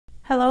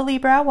Hello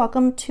Libra,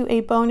 welcome to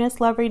a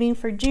bonus love reading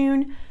for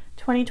June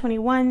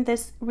 2021.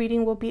 This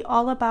reading will be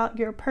all about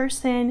your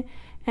person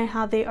and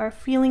how they are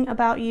feeling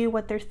about you,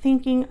 what they're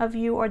thinking of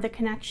you or the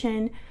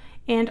connection.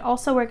 And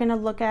also we're going to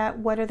look at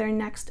what are their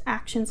next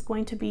actions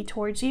going to be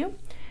towards you.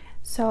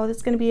 So this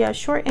is going to be a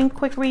short and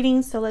quick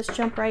reading. So let's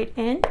jump right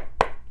in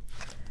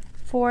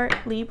for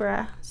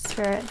Libra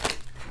Spirit.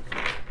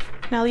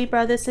 Now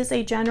Libra, this is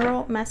a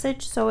general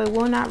message, so it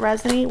will not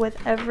resonate with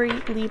every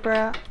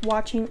Libra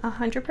watching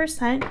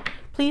 100%.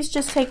 Please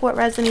just take what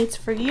resonates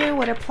for you,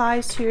 what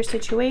applies to your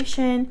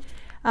situation.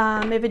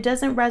 If it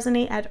doesn't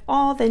resonate at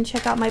all, then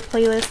check out my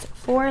playlist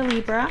for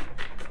Libra.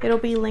 It'll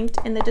be linked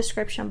in the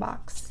description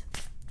box.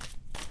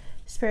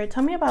 Spirit,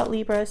 tell me about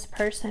Libra's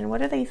person.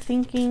 What are they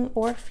thinking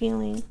or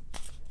feeling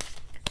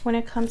when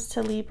it comes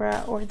to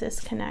Libra or this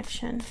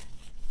connection?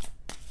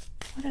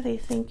 What are they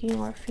thinking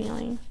or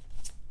feeling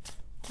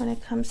when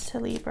it comes to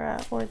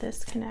Libra or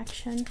this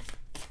connection?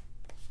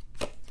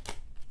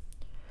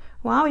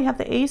 Wow, we have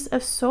the Ace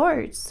of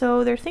Swords.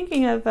 So they're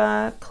thinking of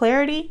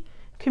clarity,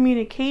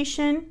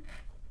 communication,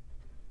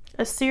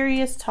 a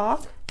serious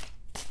talk.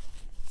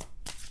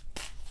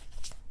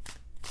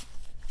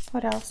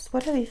 What else?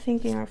 What are they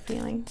thinking or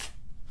feeling?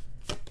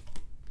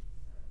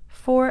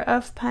 Four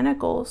of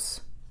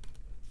Pentacles.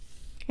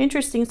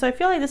 Interesting. So I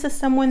feel like this is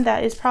someone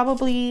that is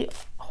probably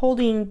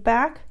holding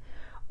back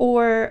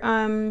or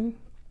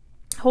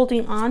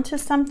holding on to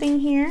something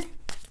here.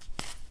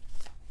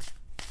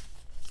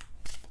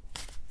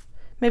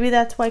 Maybe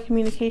that's why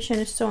communication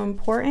is so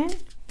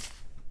important.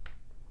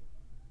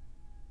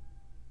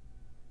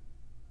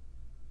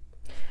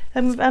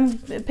 I'm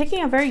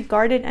picking a very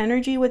guarded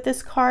energy with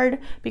this card,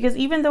 because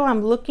even though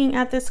I'm looking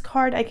at this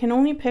card, I can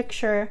only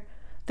picture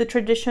the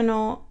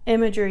traditional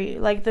imagery,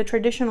 like the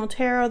traditional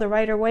tarot, the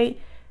Rider-Waite.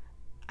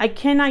 I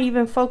cannot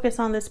even focus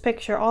on this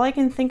picture. All I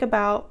can think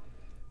about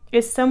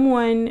is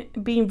someone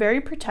being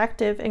very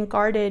protective and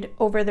guarded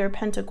over their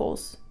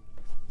pentacles.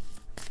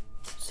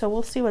 So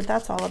we'll see what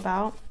that's all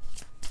about.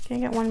 Can I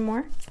get one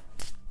more?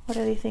 What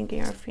are they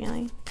thinking or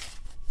feeling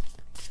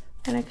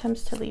when it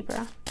comes to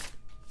Libra?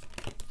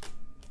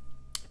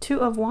 Two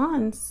of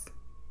Wands.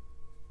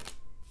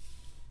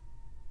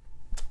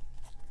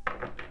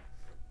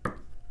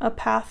 A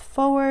path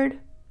forward.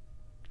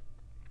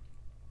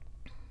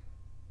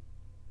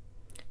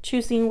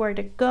 Choosing where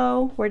to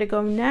go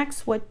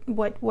next,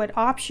 what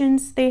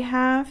options they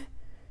have.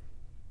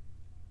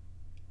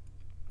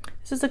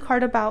 This is a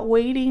card about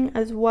waiting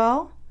as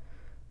well.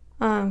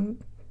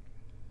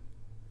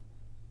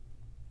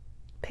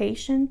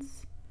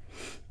 Patience.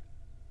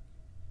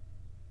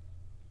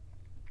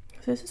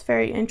 So this is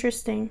very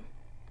interesting.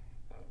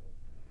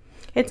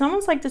 It's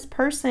almost like this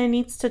person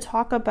needs to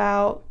talk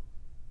about,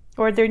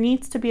 or there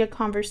needs to be a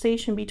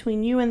conversation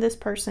between you and this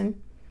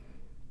person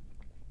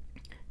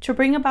to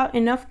bring about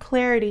enough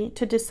clarity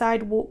to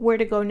decide where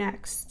to go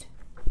next.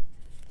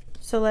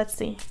 So let's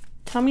see.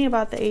 Tell me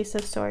about the Ace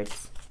of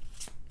Swords.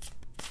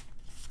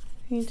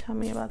 Can you tell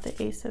me about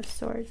the Ace of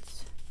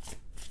Swords?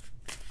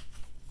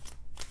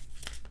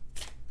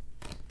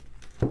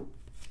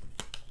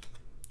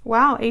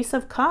 Wow, Ace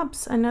of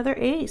Cups, another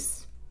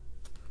ace.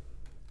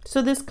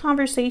 So this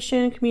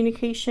conversation,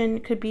 communication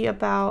could be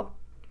about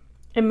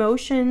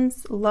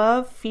emotions,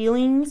 love,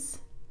 feelings.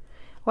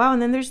 Wow,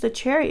 and then there's the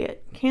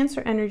Chariot,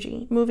 Cancer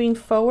energy, moving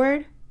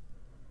forward,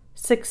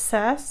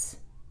 success.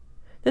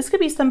 This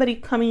could be somebody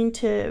coming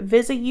to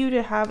visit you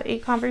to have a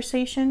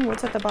conversation.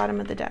 What's at the bottom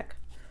of the deck?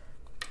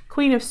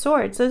 Queen of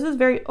Swords. So this is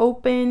very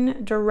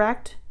open,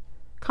 direct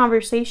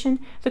conversation.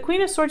 The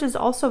Queen of Swords is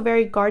also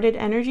very guarded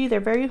energy. They're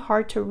very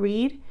hard to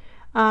read.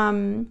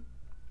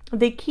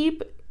 They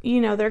keep,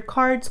 you know, their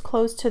cards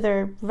close to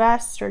their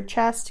vest or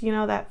chest, you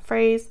know, that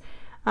phrase.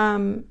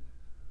 So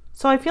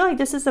I feel like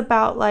this is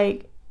about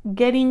like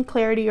getting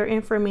clarity or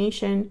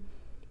information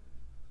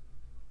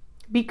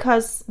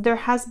because there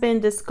has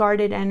been this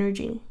guarded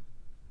energy,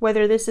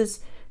 whether this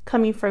is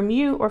coming from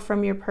you or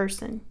from your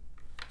person.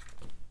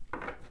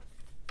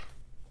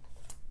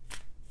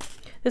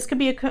 This could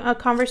be a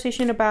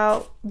conversation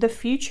about the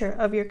future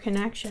of your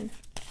connection.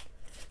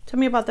 Tell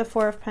me about the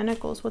Four of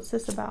Pentacles. What's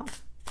this about?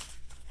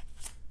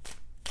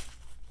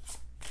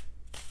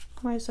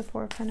 Why is the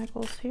Four of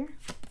Pentacles here?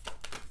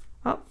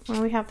 Oh,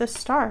 well, we have the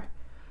Star.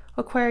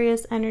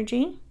 Aquarius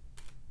energy.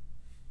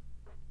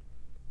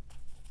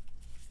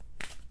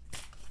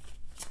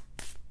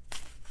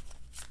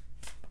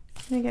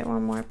 Can I get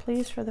one more,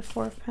 please, for the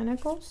Four of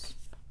Pentacles?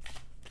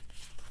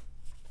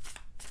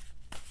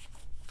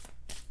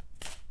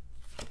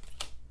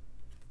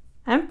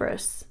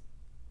 Empress.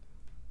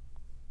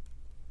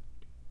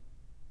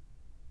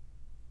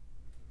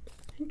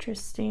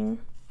 Interesting.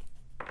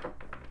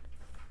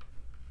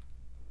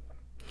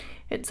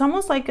 It's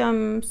almost like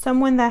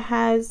someone that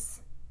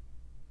has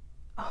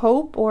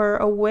hope or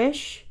a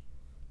wish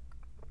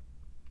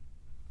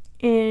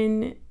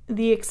in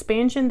the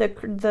expansion,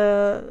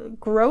 the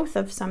growth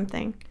of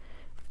something.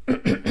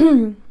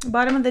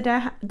 Bottom of the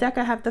deck,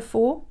 I have the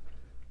Fool.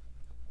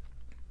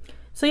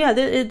 So yeah,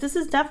 this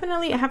is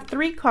definitely, I have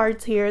 3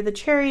 cards here: the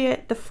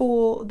Chariot, the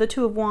Fool, the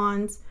Two of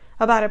Wands,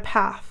 about a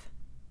path.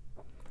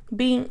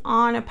 Being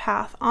on a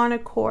path, on a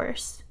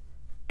course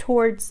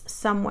towards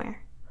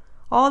somewhere.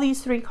 All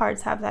these 3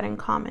 cards have that in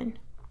common.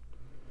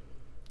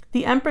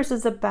 The Empress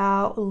is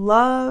about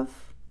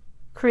love,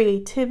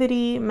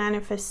 creativity,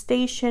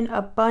 manifestation,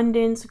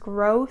 abundance,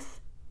 growth.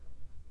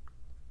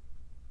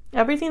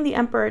 Everything the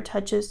Emperor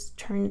touches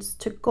turns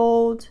to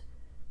gold.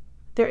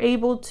 They're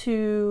able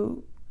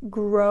to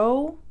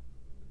grow.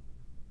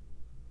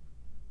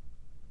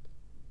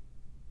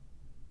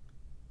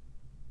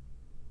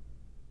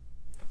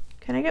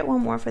 Can I get one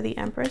more for the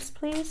Empress,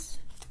 please?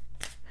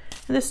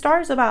 And the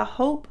Star is about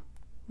hope,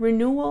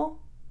 renewal,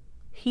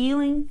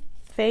 healing,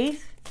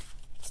 faith.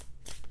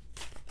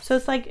 So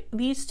it's like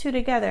these 2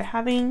 together,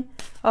 having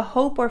a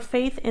hope or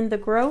faith in the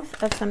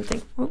growth of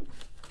something. Oh,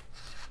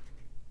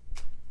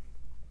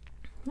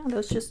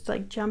 those just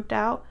like jumped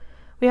out.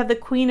 We have the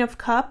Queen of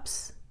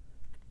Cups.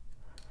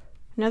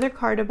 Another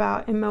card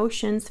about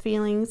emotions,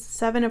 feelings.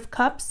 7 of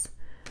Cups.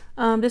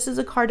 This is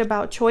a card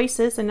about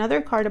choices.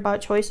 Another card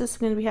about choices.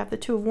 And we have the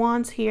Two of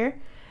Wands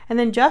here. And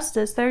then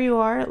Justice. There you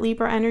are,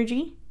 Libra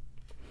energy.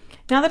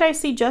 Now that I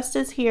see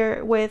Justice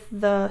here with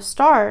the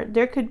Star,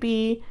 there could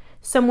be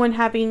someone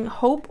having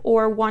hope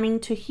or wanting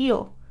to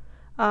heal.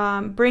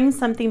 Bring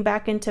something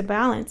back into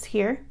balance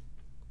here.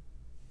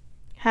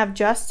 Have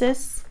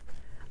Justice.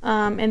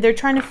 And they're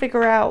trying to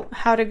figure out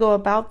how to go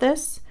about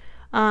this.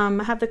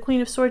 I have the Queen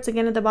of Swords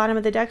again at the bottom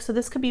of the deck. So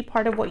this could be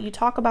part of what you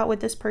talk about with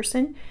this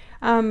person.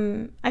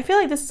 I feel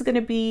like this is going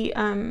to be,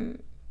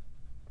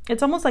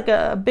 it's almost like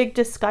a big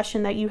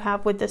discussion that you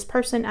have with this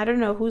person. I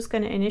don't know who's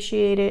going to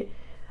initiate it.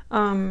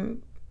 But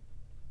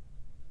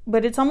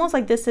it's almost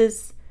like this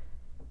is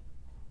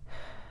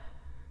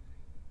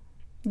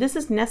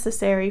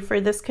necessary for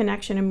this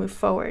connection to move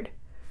forward.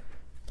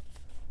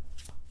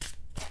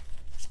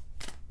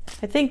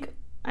 I think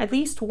at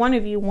least one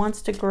of you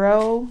wants to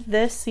grow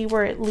this, see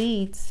where it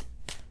leads,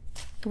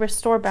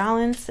 restore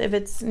balance. If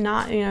it's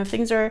not, you know, if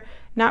things are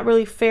not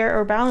really fair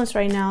or balanced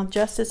right now,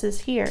 Justice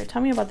is here.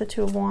 Tell me about the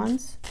Two of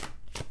Wands.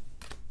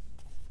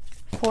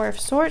 4 of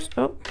Swords.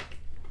 Oh,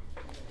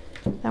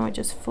 that one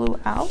just flew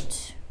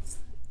out.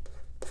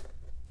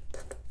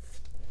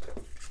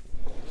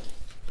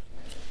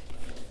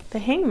 The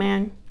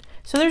Hangman.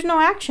 So there's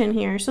no action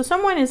here. So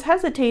someone is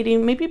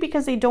hesitating, maybe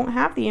because they don't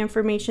have the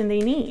information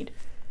they need.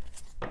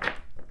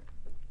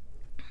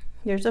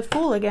 There's a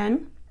Fool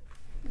again.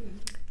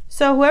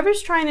 So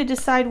whoever's trying to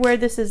decide where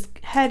this is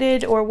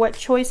headed or what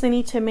choice they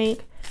need to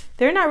make,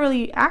 they're not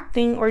really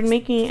acting or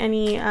making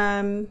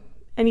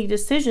any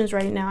decisions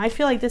right now. I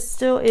feel like this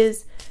still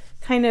is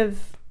kind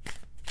of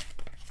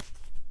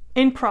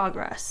in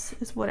progress,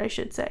 is what I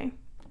should say.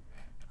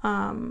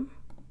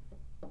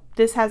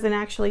 This hasn't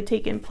actually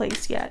taken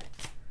place yet.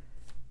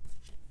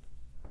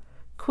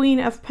 Queen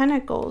of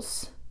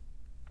Pentacles.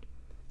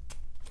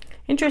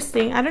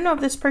 Interesting. I don't know if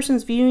this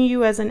person's viewing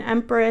you as an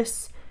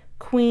Empress,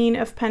 Queen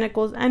of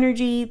Pentacles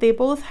energy. They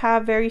both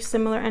have very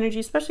similar energy,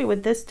 especially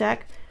with this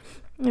deck.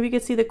 If you can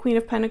see, the Queen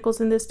of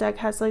Pentacles in this deck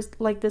has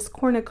like this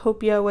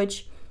cornucopia,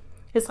 which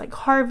is like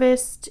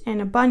harvest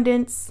and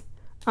abundance.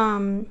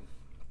 I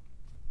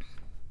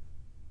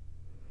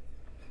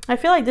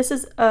feel like this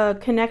is a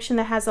connection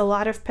that has a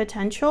lot of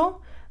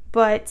potential,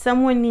 but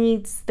someone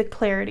needs the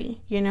clarity,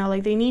 you know,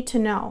 like they need to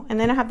know. And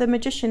then I have the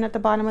Magician at the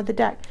bottom of the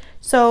deck.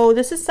 So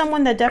this is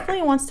someone that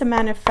definitely wants to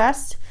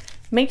manifest,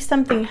 make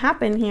something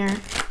happen here.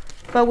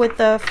 But with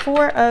the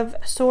 4 of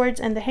Swords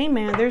and the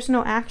Hangman, there's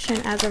no action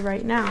as of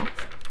right now.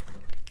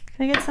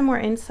 Can I get some more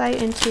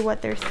insight into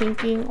what they're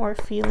thinking or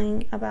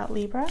feeling about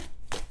Libra?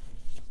 Can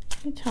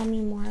you tell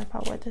me more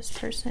about what this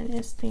person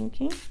is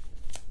thinking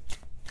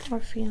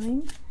or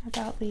feeling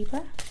about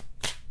Libra?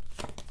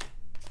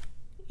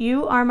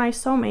 You are my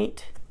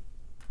soulmate.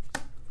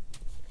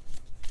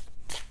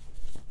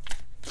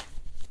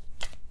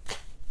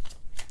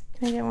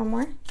 Can I get one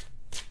more?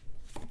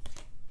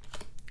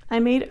 I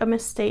made a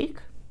mistake.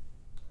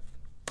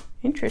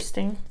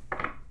 Interesting.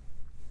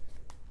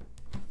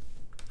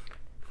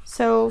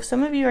 So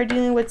some of you are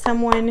dealing with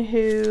someone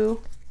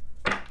who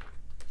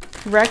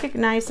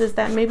recognizes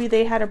that maybe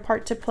they had a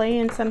part to play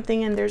in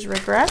something and there's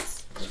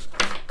regrets.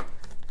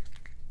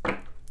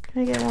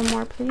 Can I get one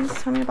more, please?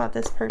 Tell me about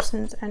this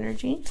person's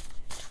energy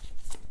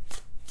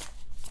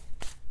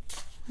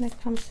when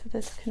it comes to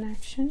this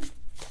connection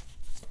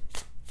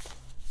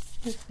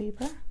with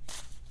Libra.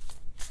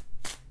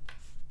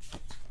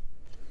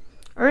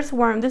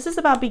 Earthworm. This is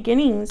about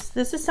beginnings.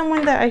 This is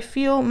someone that I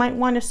feel might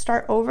want to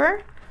start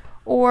over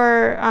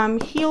or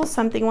heal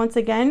something once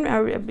again,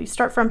 or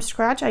start from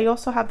scratch. I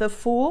also have the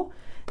Fool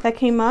that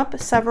came up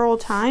several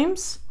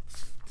times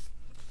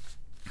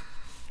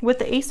with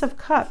the Ace of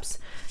Cups.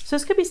 So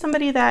this could be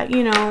somebody that,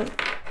 you know,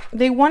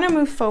 they want to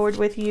move forward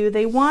with you.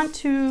 They want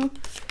to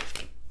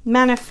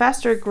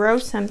manifest or grow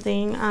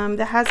something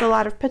that has a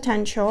lot of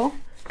potential,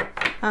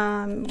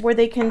 where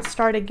they can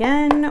start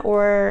again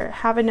or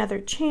have another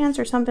chance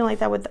or something like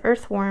that with the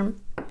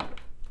Earthworm.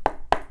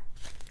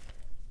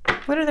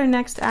 What are their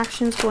next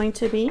actions going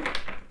to be?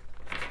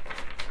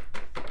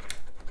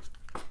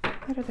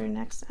 What are their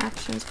next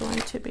actions going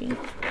to be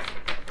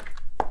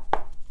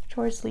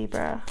towards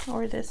Libra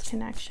or this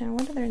connection?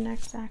 What are their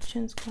next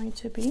actions going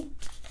to be?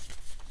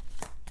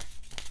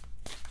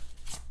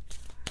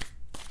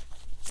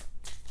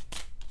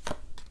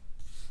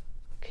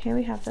 Okay,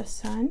 we have the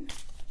Sun.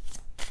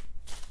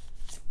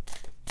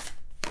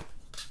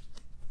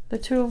 The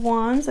Two of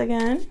Wands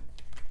again.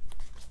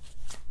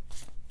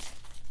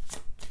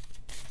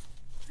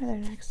 What are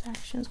their next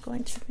actions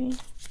going to be?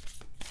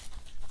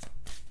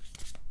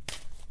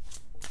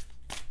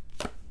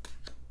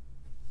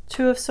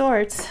 Two of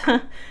Swords.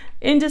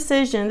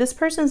 Indecision. This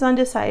person's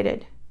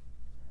undecided.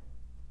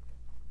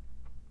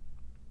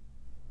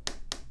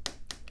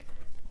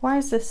 Why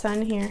is the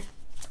Sun here?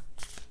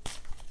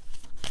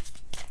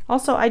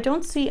 Also, I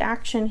don't see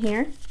action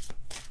here.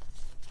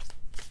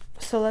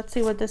 So let's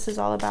see what this is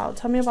all about.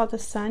 Tell me about the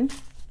Sun.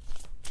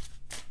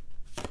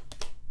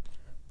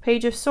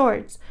 Page of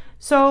Swords.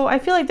 So I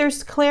feel like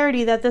there's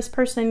clarity that this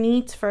person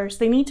needs first.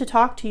 They need to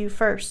talk to you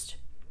first.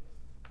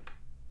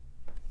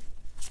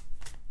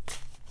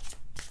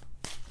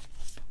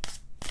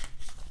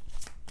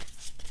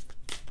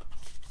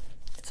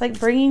 It's like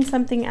bringing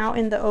something out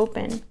in the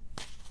open.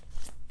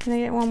 Can I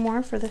get one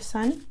more for the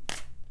Sun?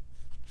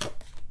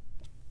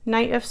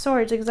 Knight of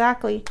Swords,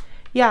 exactly.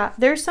 Yeah,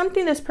 there's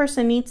something this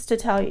person needs to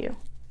tell you.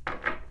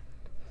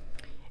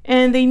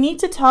 And they need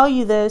to tell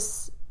you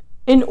this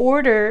in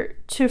order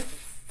to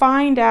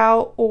find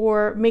out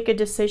or make a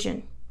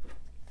decision.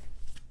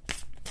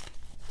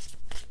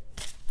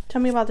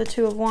 Tell me about the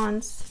Two of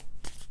Wands.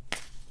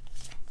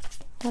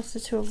 What's the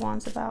Two of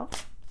Wands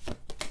about?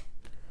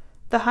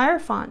 The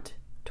Hierophant,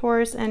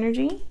 Taurus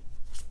energy.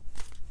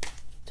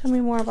 Tell me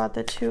more about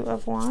the Two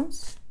of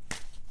Wands.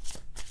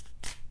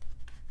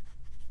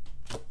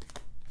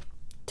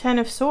 Ten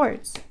of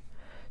Swords.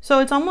 So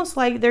it's almost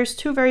like there's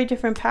two very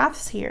different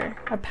paths here.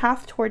 A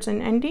path towards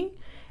an ending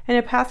and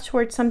a path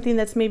towards something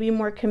that's maybe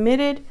more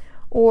committed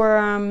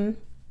or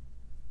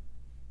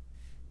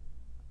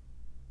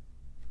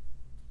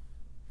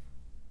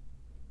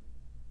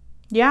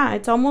yeah,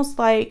 it's almost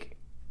like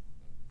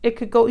it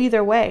could go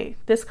either way.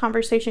 This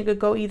conversation could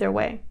go either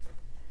way.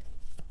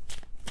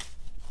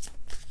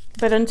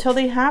 But until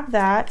they have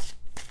that,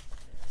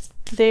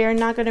 they are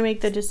not going to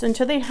make the decision.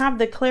 Until they have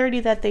the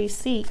clarity that they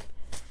seek,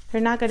 they're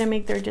not going to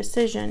make their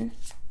decision.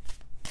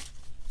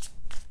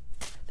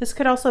 This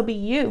could also be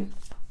you.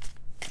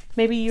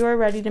 Maybe you're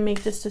ready to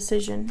make this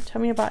decision.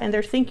 Tell me about, and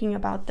they're thinking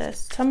about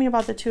this. Tell me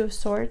about the Two of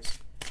Swords.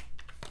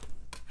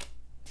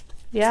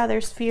 Yeah,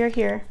 there's fear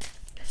here.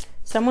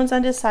 Someone's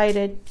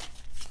undecided.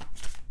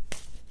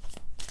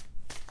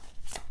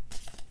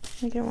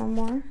 Let me get one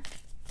more.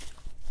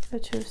 The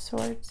Two of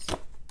Swords.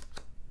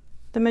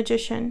 The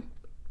Magician.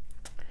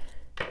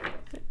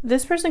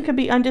 This person could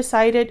be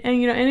undecided,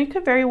 and and it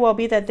could very well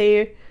be that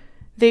they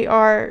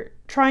are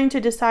trying to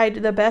decide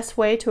the best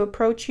way to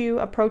approach you,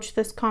 approach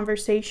this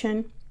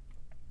conversation.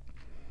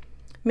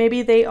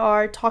 Maybe they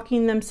are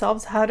talking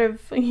themselves out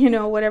of,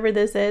 whatever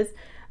this is.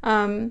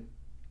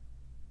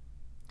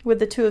 With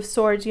the Two of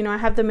Swords, I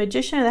have the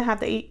Magician and I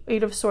have the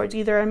Eight of Swords.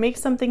 Either I make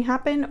something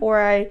happen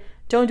or I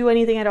don't do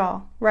anything at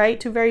all, right?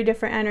 Two very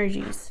different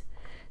energies.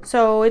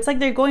 So it's like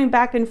they're going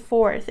back and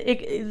forth.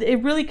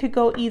 It really could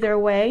go either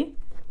way.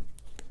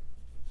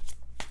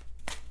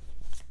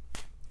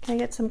 Can I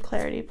get some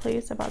clarity,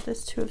 please, about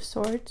this Two of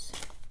Swords?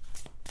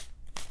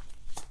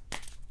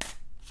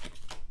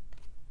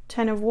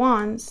 Ten of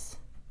Wands.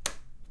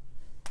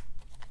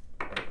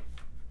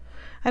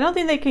 I don't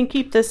think they can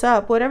keep this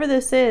up. Whatever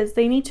this is,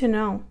 they need to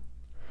know.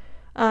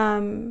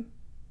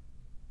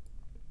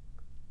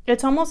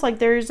 It's almost like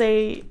there's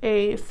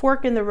a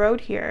fork in the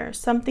road here.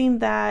 Something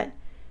that,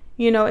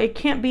 it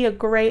can't be a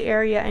gray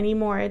area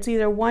anymore. It's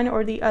either one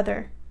or the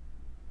other.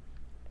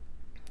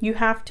 You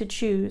have to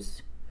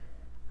choose.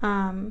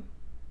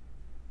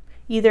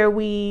 Either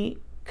we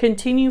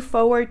continue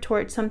forward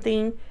towards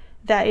something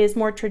that is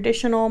more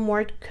traditional,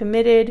 more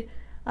committed,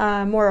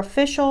 more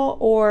official,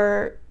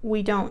 or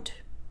we don't.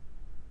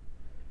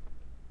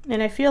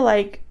 And I feel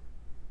like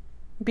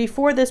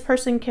before this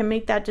person can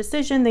make that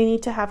decision, they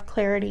need to have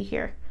clarity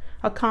here.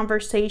 A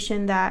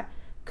conversation that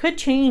could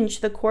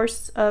change the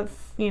course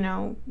of,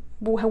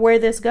 where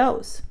this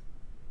goes.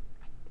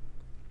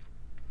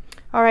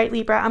 All right,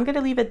 Libra, I'm going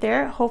to leave it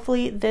there.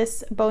 Hopefully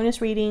this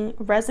bonus reading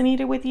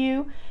resonated with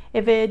you.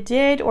 If it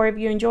did, or if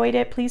you enjoyed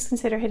it, please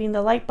consider hitting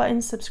the like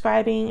button,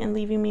 subscribing, and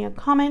leaving me a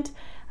comment.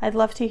 I'd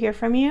love to hear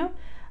from you.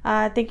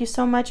 Thank you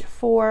so much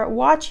for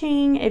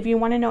watching. If you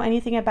want to know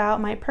anything about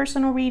my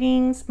personal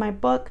readings, my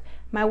book,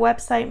 my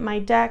website, my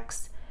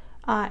decks,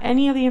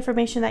 any of the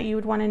information that you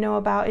would want to know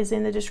about is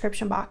in the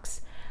description box.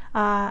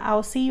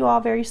 I'll see you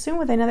all very soon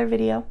with another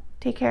video.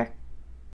 Take care.